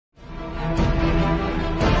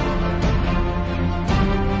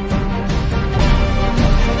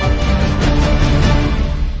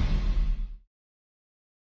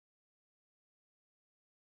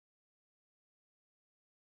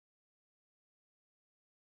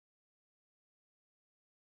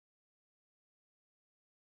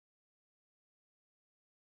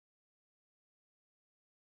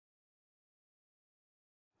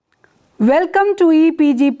Welcome to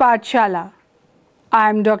EPG Pathshala. I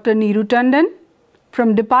am Dr. Neeru Tandon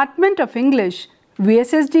from Department of English,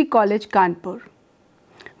 VSSD College, Kanpur.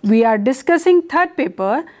 We are discussing third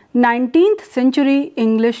paper, 19th century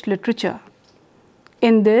English literature.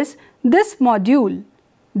 In this module,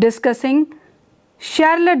 discussing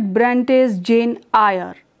Charlotte Bronte's Jane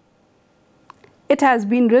Eyre. It has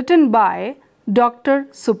been written by Dr.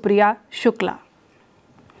 Supriya Shukla.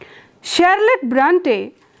 Charlotte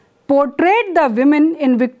Bronte portrayed the women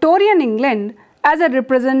in Victorian England as a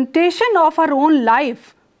representation of her own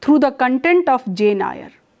life through the content of Jane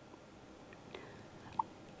Eyre.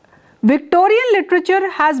 Victorian literature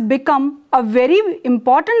has become a very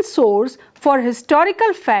important source for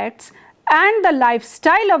historical facts and the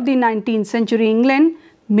lifestyle of the 19th century England,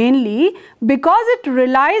 mainly because it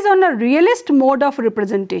relies on a realist mode of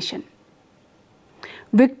representation.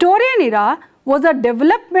 Victorian era was a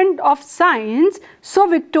development of science, so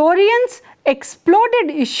Victorians explored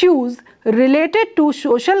issues related to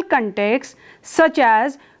social contexts such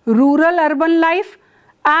as rural-urban life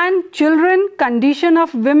and children, condition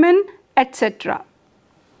of women, etc.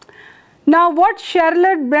 Now, what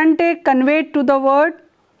Charlotte Bronte conveyed to the world,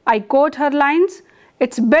 I quote her lines,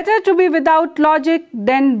 "It's better to be without logic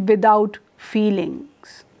than without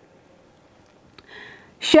feelings."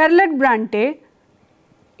 Charlotte Bronte,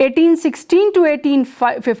 1816 to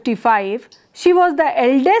 1855, she was the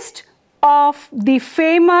eldest of the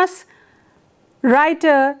famous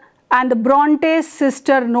writer and the Bronte's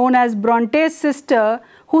sister, known as Bronte's sister,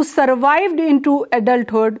 who survived into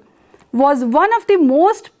adulthood, was one of the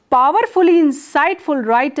most powerfully insightful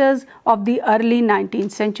writers of the early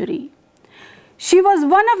 19th century. She was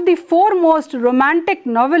one of the foremost romantic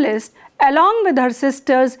novelists along with her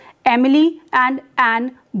sisters Emily and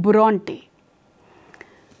Anne Bronte.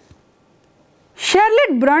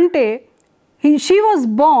 Charlotte Bronte, she was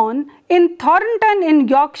born in Thornton in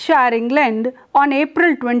Yorkshire, England on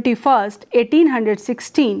April 21st,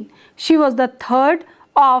 1816. She was the third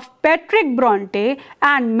of Patrick Bronte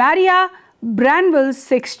and Maria Branwell's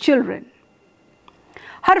 6 children.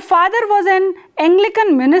 Her father was an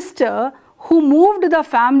Anglican minister who moved the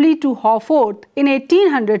family to Haworth in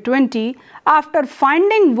 1820 after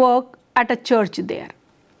finding work at a church there.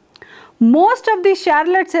 Most of the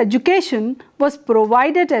Charlotte's education was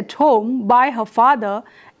provided at home by her father,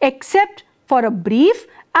 except for a brief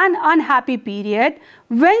and unhappy period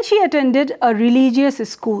when she attended a religious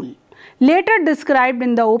school, later described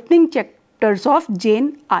in the opening chapters of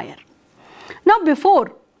Jane Eyre. Now,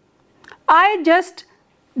 before I just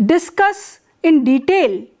discuss in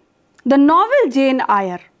detail the novel Jane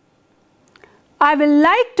Eyre, I will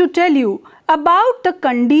like to tell you about the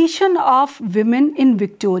condition of women in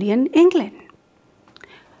Victorian England.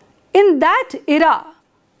 In that era,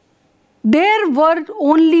 there were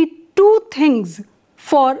only 2 things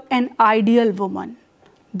for an ideal woman,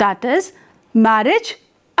 that is, marriage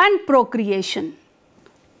and procreation.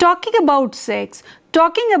 Talking about sex,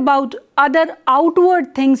 talking about other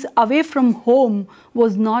outward things away from home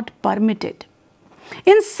was not permitted.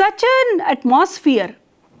 In such an atmosphere,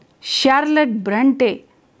 Charlotte Bronte,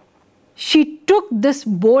 she took this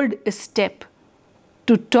bold step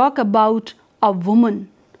to talk about a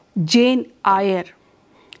woman, Jane Eyre,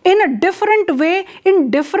 in a different way,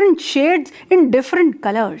 in different shades, in different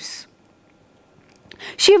colors.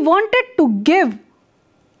 She wanted to give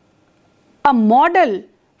a model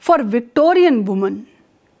for Victorian woman.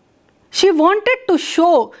 She wanted to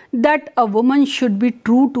show that a woman should be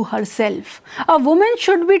true to herself. A woman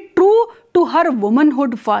should be true to her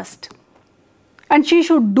womanhood first. And she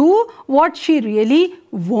should do what she really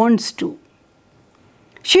wants to.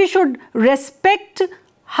 She should respect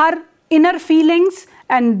her inner feelings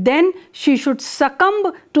and then she should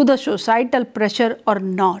succumb to the societal pressure or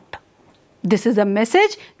not. This is a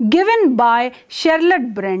message given by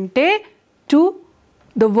Charlotte Bronte to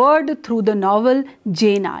the world through the novel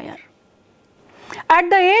Jane Eyre. At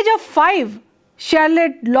the age of 5,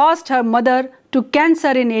 Charlotte lost her mother to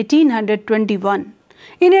cancer in 1821.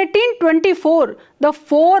 In 1824, the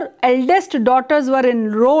 4 eldest daughters were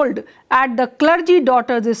enrolled at the clergy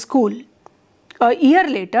daughters' school. A year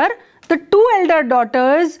later, the 2 elder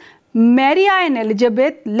daughters, Maria and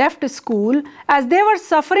Elizabeth, left school as they were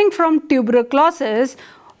suffering from tuberculosis,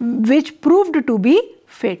 which proved to be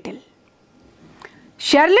fatal.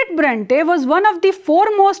 Charlotte Bronte was one of the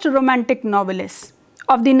foremost romantic novelists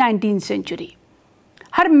of the 19th century.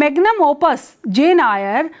 Her magnum opus, Jane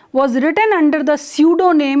Eyre, was written under the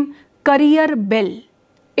pseudonym Currier Bell.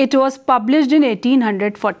 It was published in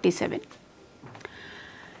 1847.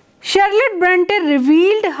 Charlotte Bronte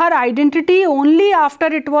revealed her identity only after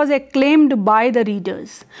it was acclaimed by the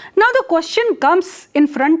readers. Now the question comes in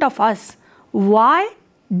front of us. Why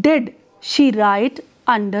did she write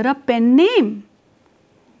under a pen name?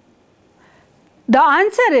 The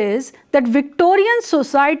answer is that Victorian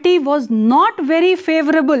society was not very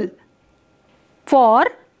favorable for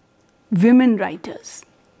women writers.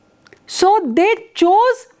 So they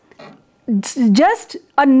chose just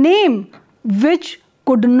a name which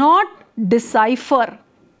could not decipher,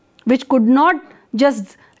 which could not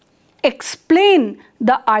just explain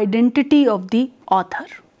the identity of the author.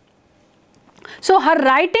 So her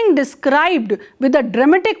writing described with a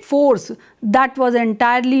dramatic force that was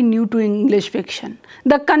entirely new to English fiction.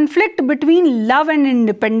 The conflict between love and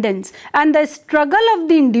independence and the struggle of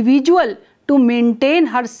the individual to maintain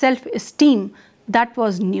her self-esteem, that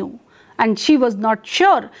was new. And she was not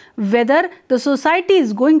sure whether the society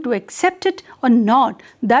is going to accept it or not.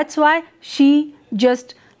 That's why she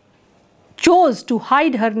just chose to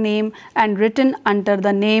hide her name and written under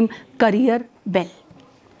the name Career Bell.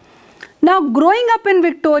 Now, growing up in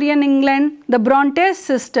Victorian England, the Bronte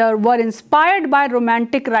sisters were inspired by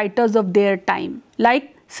romantic writers of their time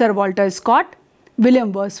like Sir Walter Scott,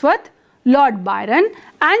 William Wordsworth, Lord Byron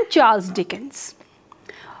and Charles Dickens.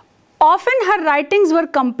 Often her writings were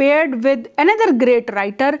compared with another great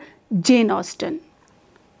writer, Jane Austen.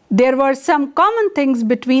 There were some common things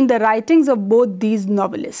between the writings of both these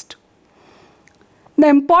novelists. The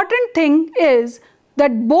important thing is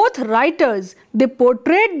that both writers, they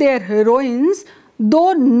portrayed their heroines,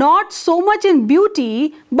 though not so much in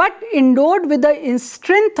beauty, but endowed with a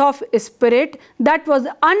strength of spirit that was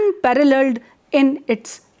unparalleled in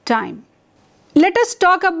its time. Let us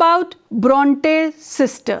talk about Bronte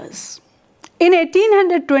sisters. In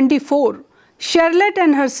 1824, Charlotte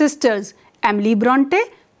and her sisters, Emily Bronte,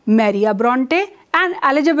 Maria Bronte and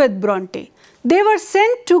Elizabeth Bronte, they were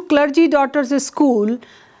sent to clergy daughters' school,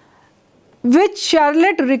 which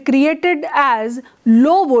Charlotte recreated as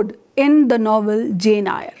Lowood in the novel Jane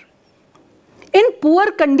Eyre. In poor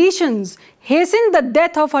conditions, hastened the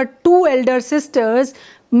death of her two elder sisters,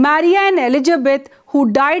 Maria and Elizabeth, who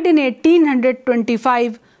died in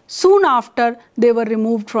 1825, soon after they were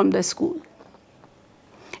removed from the school.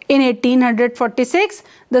 In 1846,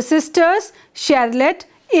 the sisters Charlotte,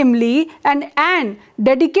 Emily and Anne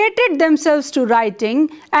dedicated themselves to writing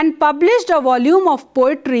and published a volume of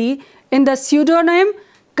poetry in the pseudonym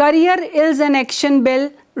Career, Ills and Action Bell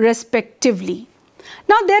respectively.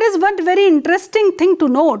 Now there is one very interesting thing to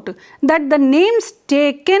note, that the names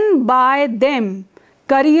taken by them,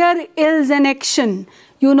 Career, Ills and Action,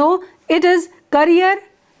 it is Career,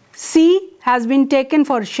 C has been taken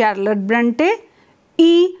for Charlotte Bronte,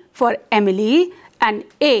 E for Emily and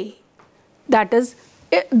A, that is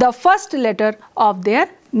the first letter of their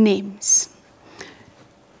names.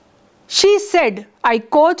 She said, I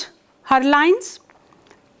quote her lines,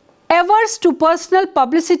 "Averse to personal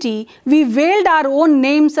publicity, we veiled our own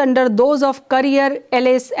names under those of Career,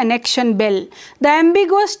 Ellis and Action Bell, the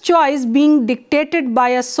ambiguous choice being dictated by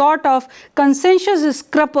a sort of conscientious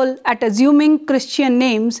scruple at assuming Christian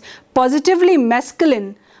names positively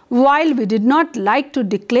masculine, while we did not like to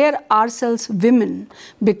declare ourselves women,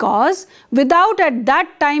 because without at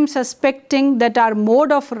that time suspecting that our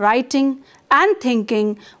mode of writing and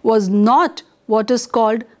thinking was not what is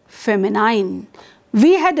called feminine,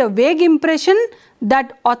 we had a vague impression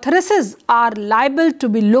that authoresses are liable to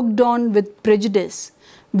be looked on with prejudice.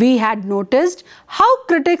 We had noticed how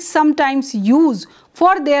critics sometimes use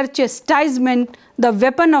for their chastisement the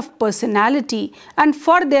weapon of personality, and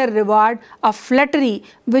for their reward a flattery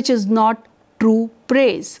which is not true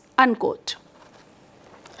praise." Unquote.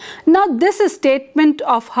 Now this statement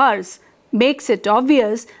of hers makes it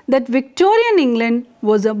obvious that Victorian England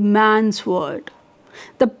was a man's world.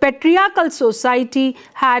 The patriarchal society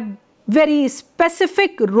had very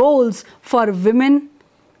specific roles for women,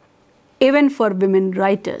 even for women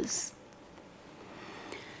writers.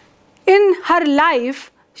 In her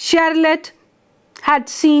life, Charlotte had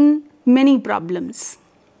seen many problems,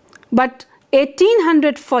 but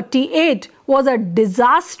 1848 was a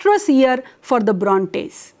disastrous year for the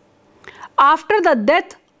Brontes. After the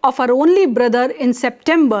death of her only brother in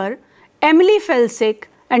September, Emily fell sick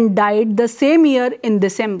and died the same year in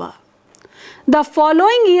December. The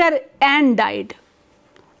following year, Anne died.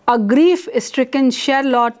 A grief-stricken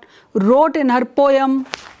Charlotte wrote in her poem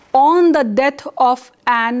on the death of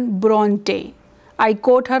Anne Bronte, I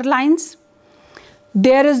quote her lines,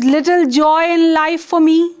 "There is little joy in life for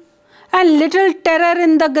me, and little terror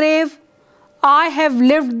in the grave. I have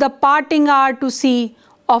lived the parting hour to see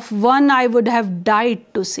of one I would have died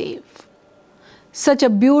to save. such a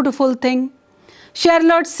beautiful thing.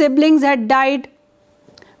 Charlotte's siblings had died.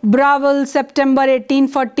 Bravel, September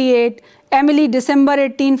 1848, Emily, December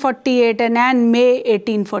 1848, and Anne, May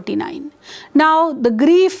 1849. Now, the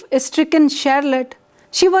grief-stricken Charlotte,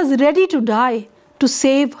 she was ready to die to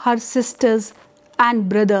save her sisters and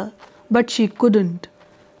brother, but she couldn't.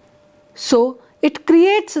 So, it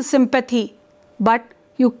creates sympathy, but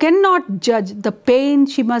you cannot judge the pain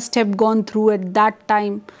she must have gone through at that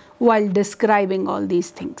time while describing all these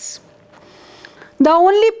things. The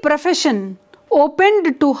only profession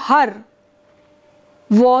opened to her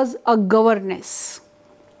was a governess.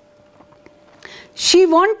 She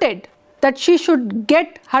wanted that she should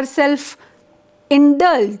get herself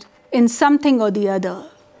indulged in something or the other.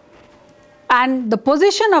 And the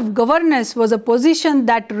position of governess was a position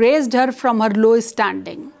that raised her from her low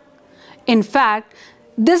standing. In fact,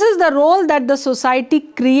 this is the role that the society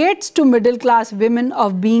creates to middle class women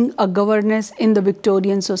of being a governess in the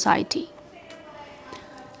Victorian society.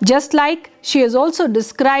 Just like she is also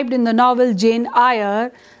described in the novel Jane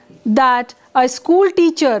Eyre, that a school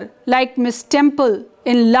teacher like Miss Temple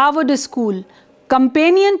in Larwood School,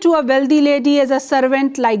 companion to a wealthy lady as a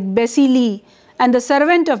servant like Bessie Lee, and the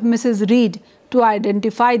servant of Mrs. Reed, to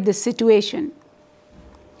identify this situation.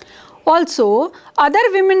 Also, other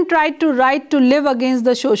women tried to write to live against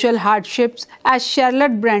the social hardships as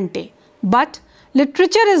Charlotte Bronte, but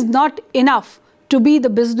literature is not enough to be the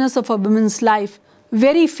business of a woman's life.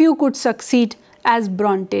 Very few could succeed as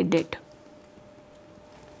Bronte did.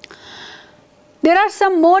 There are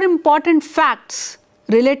some more important facts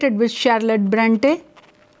related with Charlotte Bronte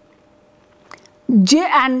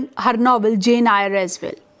and her novel Jane Eyre as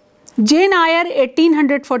well. Jane Eyre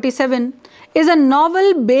 1847 is a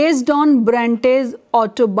novel based on Bronte's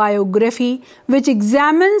autobiography which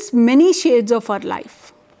examines many shades of her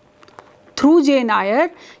life. Through Jane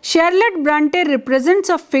Eyre, Charlotte Bronte represents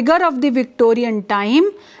a figure of the Victorian time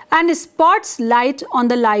and spots light on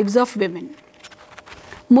the lives of women.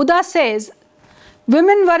 Muda says,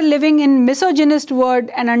 women were living in misogynist world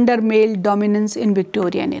and under male dominance in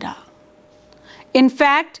Victorian era. In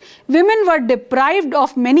fact, women were deprived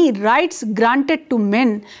of many rights granted to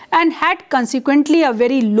men and had consequently a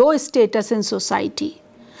very low status in society.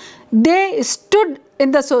 They stood in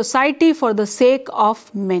the society for the sake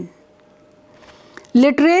of men.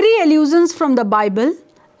 Literary allusions from the Bible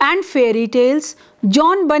and fairy tales,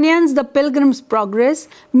 John Bunyan's The Pilgrim's Progress,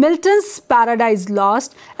 Milton's Paradise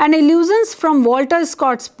Lost, and allusions from Walter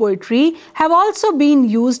Scott's poetry have also been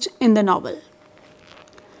used in the novel.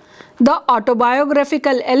 The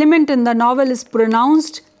autobiographical element in the novel is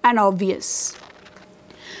pronounced and obvious.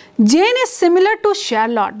 Jane is similar to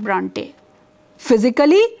Charlotte Bronte,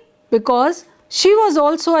 physically because she was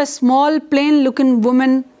also a small, plain-looking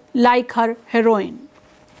woman like her heroine.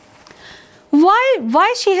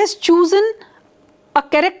 Why she has chosen a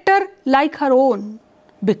character like her own?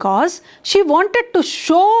 Because she wanted to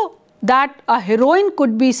show that a heroine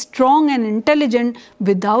could be strong and intelligent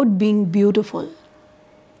without being beautiful.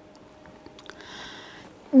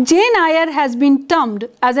 Jane Eyre has been termed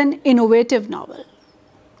as an innovative novel.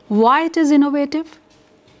 Why it is innovative?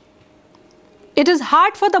 It is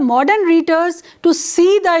hard for the modern readers to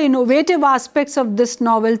see the innovative aspects of this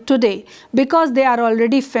novel today because they are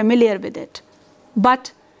already familiar with it.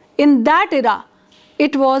 But in that era,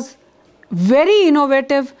 it was very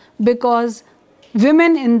innovative because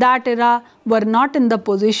women in that era were not in the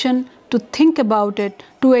position to think about it,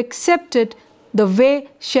 to accept it the way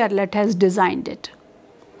Charlotte has designed it.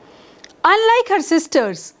 Unlike her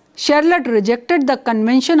sisters, Charlotte rejected the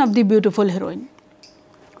convention of the beautiful heroine.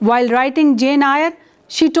 While writing Jane Eyre,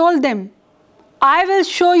 she told them, "I will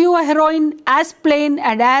show you a heroine as plain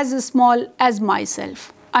and as small as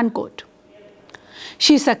myself." Unquote.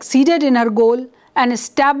 She succeeded in her goal and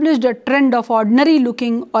established a trend of ordinary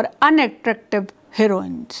looking or unattractive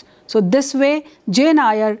heroines. So this way, Jane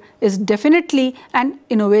Eyre is definitely an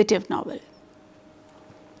innovative novel.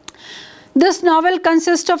 This novel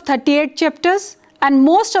consists of 38 chapters and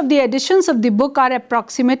most of the editions of the book are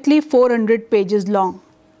approximately 400 pages long.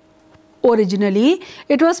 Originally,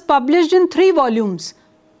 it was published in 3 volumes,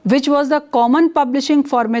 which was the common publishing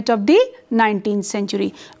format of the 19th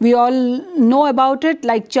century. We all know about it,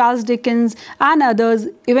 like Charles Dickens and others,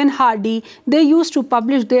 even Hardy, they used to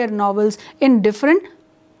publish their novels in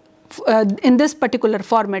in this particular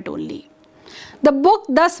format only. The book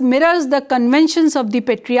thus mirrors the conventions of the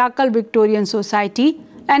patriarchal Victorian society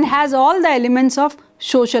and has all the elements of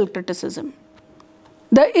social criticism.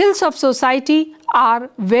 The ills of society are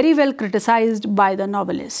very well criticized by the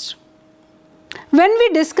novelist. When we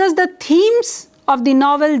discuss the themes of the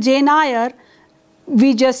novel Jane Eyre,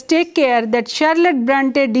 we just take care that Charlotte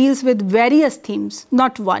Bronte deals with various themes,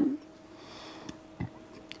 not one.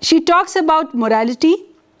 She talks about morality,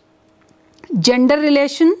 gender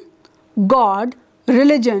relation, God,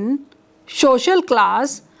 religion, social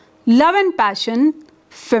class, love and passion,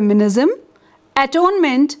 feminism,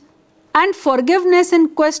 atonement, and forgiveness in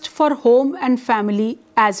quest for home and family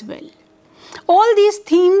as well. All these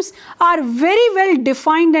themes are very well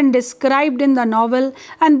defined and described in the novel,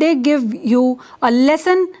 and they give you a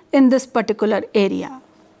lesson in this particular area.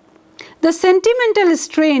 The sentimental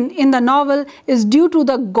strain in the novel is due to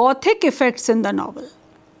the Gothic effects in the novel.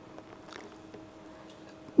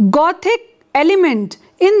 Gothic element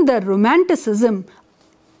in the romanticism,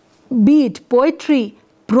 be it poetry,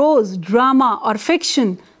 prose, drama or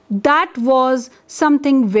fiction, that was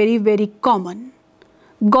something very, very common.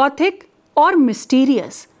 Gothic or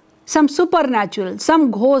mysterious, some supernatural,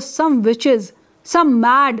 some ghosts, some witches, some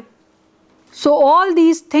mad. So all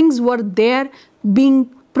these things were there being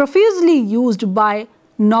profusely used by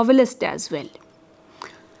novelists as well.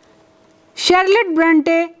 Charlotte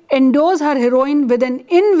Bronte endows her heroine with an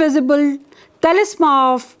invisible talisman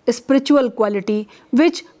of spiritual quality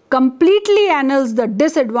which completely annuls the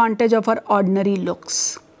disadvantage of her ordinary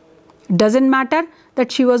looks. Doesn't matter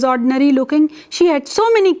that she was ordinary looking, she had so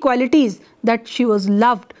many qualities that she was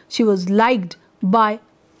loved, she was liked by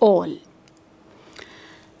all.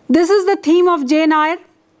 This is the theme of Jane Eyre,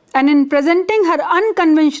 and in presenting her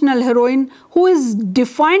unconventional heroine who is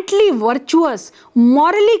defiantly virtuous,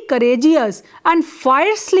 morally courageous and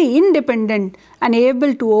fiercely independent and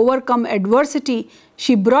able to overcome adversity,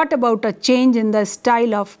 she brought about a change in the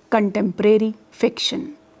style of contemporary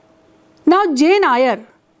fiction. Now Jane Eyre,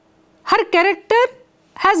 her character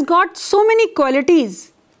has got so many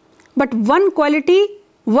qualities, but one quality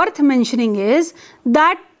worth mentioning is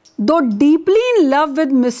that though deeply in love with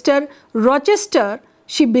Mr. Rochester,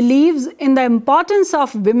 she believes in the importance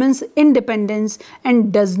of women's independence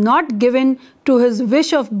and does not give in to his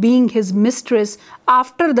wish of being his mistress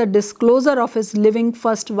after the disclosure of his living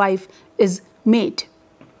first wife is made.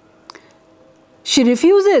 She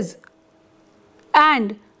refuses,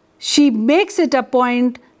 and she makes it a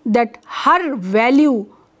point that her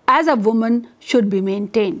value as a woman should be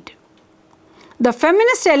maintained. The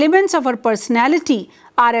feminist elements of her personality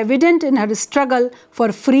are evident in her struggle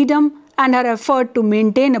for freedom and her effort to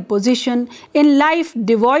maintain a position in life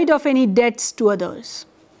devoid of any debts to others.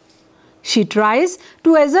 She tries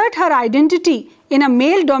to assert her identity in a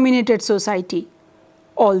male-dominated society.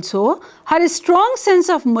 Also, her strong sense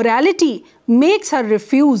of morality makes her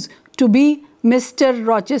refuse to be Mr.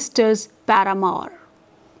 Rochester's paramour.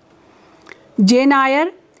 Jane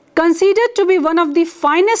Eyre, considered to be one of the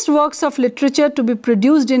finest works of literature to be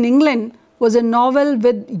produced in England, was a novel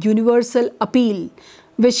with universal appeal,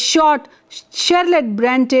 which shot Charlotte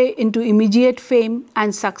Bronte into immediate fame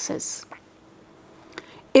and success.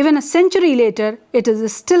 Even a century later, it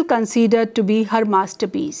is still considered to be her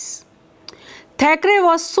masterpiece. Thackeray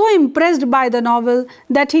was so impressed by the novel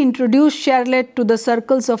that he introduced Charlotte to the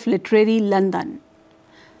circles of literary London.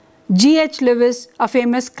 G.H. Lewis, a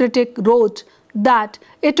famous critic, wrote that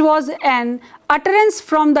it was an utterance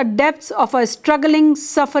from the depths of a struggling,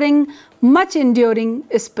 suffering, much enduring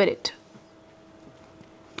spirit.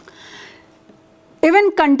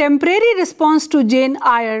 Even contemporary response to Jane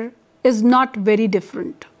Eyre is not very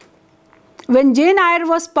different. When Jane Eyre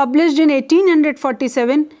was published in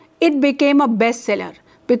 1847, it became a bestseller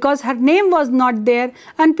because her name was not there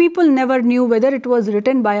and people never knew whether it was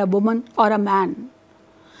written by a woman or a man.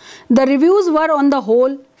 The reviews were on the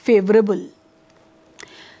whole favorable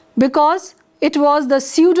because it was the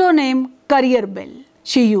pseudonym Career Bell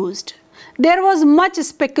she used. There was much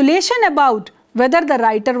speculation about whether the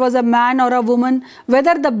writer was a man or a woman,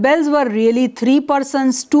 whether the bells were really 3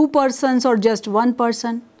 persons, 2 persons or just 1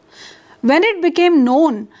 person. When it became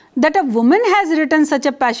known that a woman has written such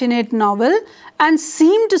a passionate novel and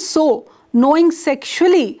seemed so knowing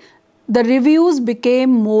sexually, the reviews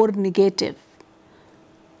became more negative.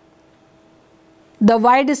 The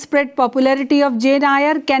widespread popularity of Jane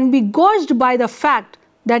Eyre can be gauged by the fact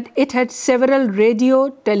that it had several radio,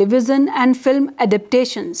 television and film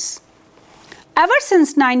adaptations. Ever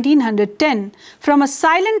since 1910, from a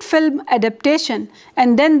silent film adaptation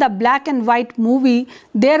and then the black and white movie,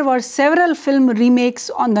 there were several film remakes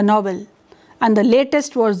on the novel, and the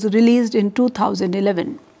latest was released in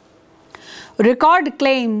 2011. Record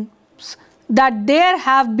claims that there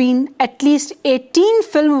have been at least 18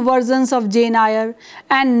 film versions of Jane Eyre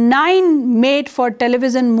and 9 made for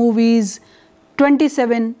television movies,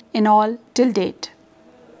 27 in all till date.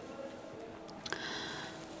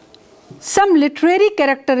 Some literary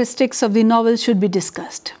characteristics of the novel should be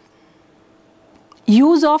discussed.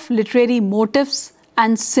 Use of literary motifs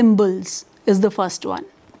and symbols is the first one.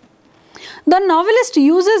 The novelist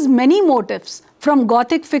uses many motifs from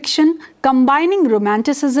Gothic fiction, combining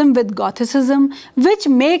Romanticism with Gothicism, which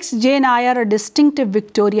makes Jane Eyre a distinctive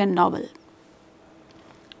Victorian novel.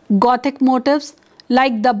 Gothic motifs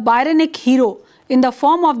like the Byronic hero in the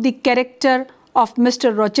form of the character of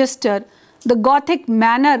Mr. Rochester, the Gothic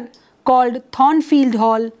manor called Thornfield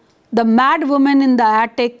Hall, the mad woman in the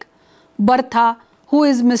attic, Bertha, who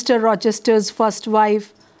is Mr. Rochester's first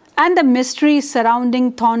wife, and the mystery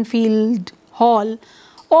surrounding Thornfield Hall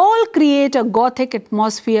all create a Gothic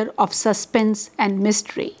atmosphere of suspense and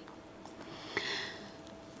mystery.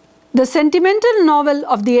 The sentimental novel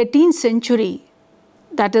of the 18th century,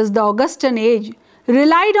 that is the Augustan age,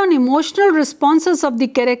 relied on emotional responses of the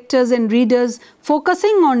characters and readers,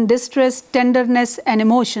 focusing on distress, tenderness and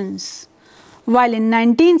emotions. While in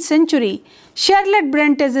 19th century, Charlotte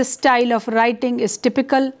Bronte's style of writing is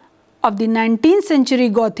typical of the 19th century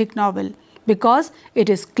Gothic novel because it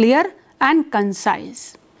is clear and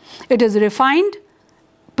concise. It is refined,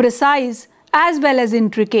 precise as well as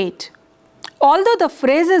intricate. Although the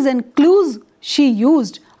phrases and clues she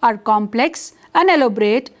used are complex and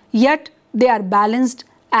elaborate, yet they are balanced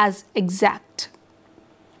as exact.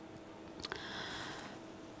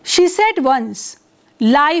 She said once,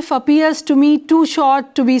 "Life appears to me too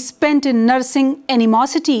short to be spent in nursing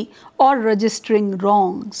animosity or registering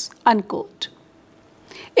wrongs," unquote.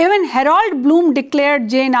 Even Harold Bloom declared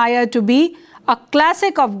Jane Eyre to be a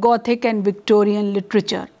classic of Gothic and Victorian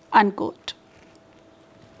literature, unquote.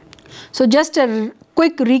 So just a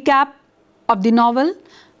quick recap of the novel.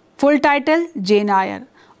 Full title, Jane Eyre.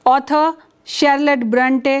 Author, Charlotte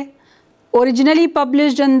Bronte. Originally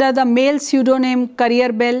published under the male pseudonym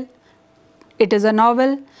Currier Bell. It is a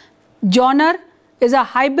novel. Genre is a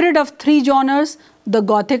hybrid of three genres. The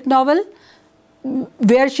Gothic novel,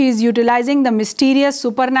 where she is utilizing the mysterious,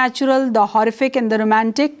 supernatural, the horrific and the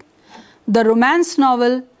romantic. The romance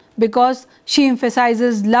novel, because she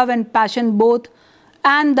emphasizes love and passion both.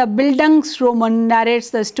 And the Bildungsroman narrates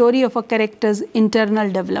the story of a character's internal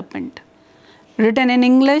development. Written in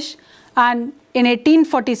English and in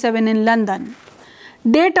 1847 in London.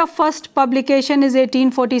 Date of first publication is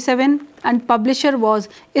 1847 and publisher was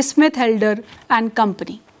Smith Helder and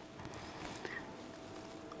Company.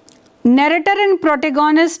 Narrator and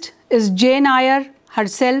protagonist is Jane Eyre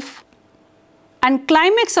herself, and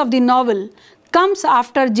climax of the novel comes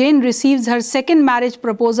after Jane receives her second marriage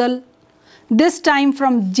proposal, this time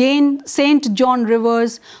from St. John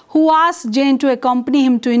Rivers, who asks Jane to accompany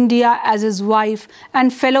him to India as his wife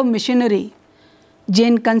and fellow missionary.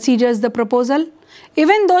 Jane considers the proposal,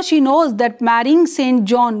 even though she knows that marrying St.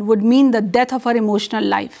 John would mean the death of her emotional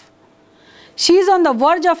life. She is on the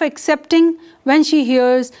verge of accepting when she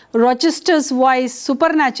hears Rochester's voice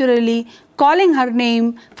supernaturally calling her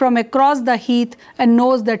name from across the heath and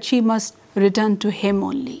knows that she must return to him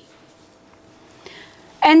only.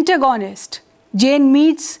 Antagonist. Jane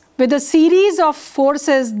meets with a series of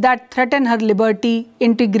forces that threaten her liberty,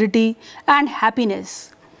 integrity and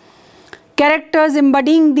happiness. Characters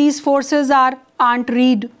embodying these forces are Aunt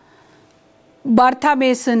Reed, Bertha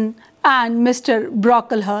Mason and Mr.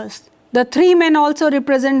 Brocklehurst. The three men also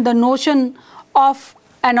represent the notion of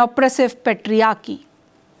an oppressive patriarchy.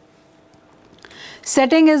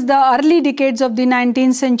 Setting is the early decades of the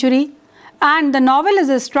 19th century, and the novel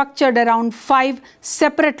is structured around 5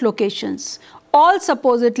 separate locations, all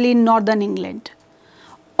supposedly in northern England.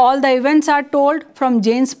 All the events are told from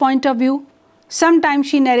Jane's point of view. Sometimes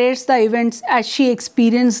she narrates the events as she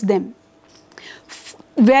experienced them.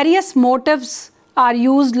 Various motifs are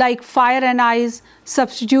used like fire and ice,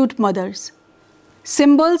 substitute mothers.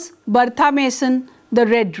 Symbols, Bertha Mason, the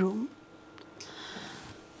Red Room.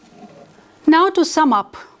 Now to sum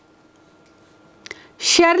up,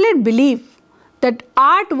 Charlotte believed that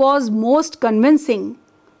art was most convincing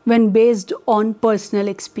when based on personal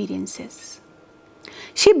experiences.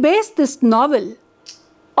 She based this novel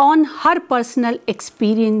on her personal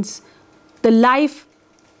experience, the life,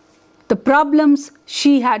 the problems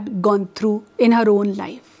she had gone through in her own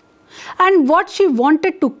life, and what she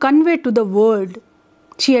wanted to convey to the world,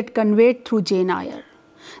 she had conveyed through Jane Eyre.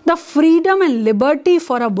 The freedom and liberty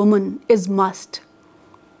for a woman is must.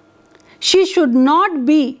 She should not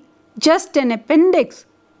be just an appendix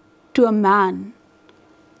to a man.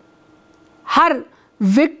 Her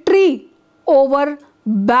victory over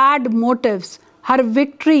bad motives, her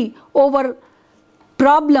victory over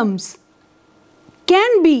problems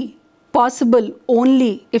can be possible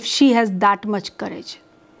only if she has that much courage.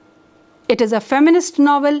 It is a feminist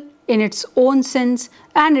novel in its own sense,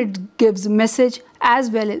 and it gives message as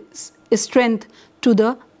well as strength to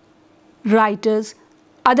the writers,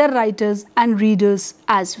 other writers and readers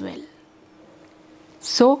as well.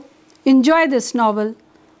 So, enjoy this novel.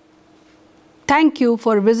 Thank you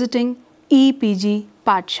for visiting EPG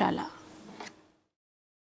Pathshala.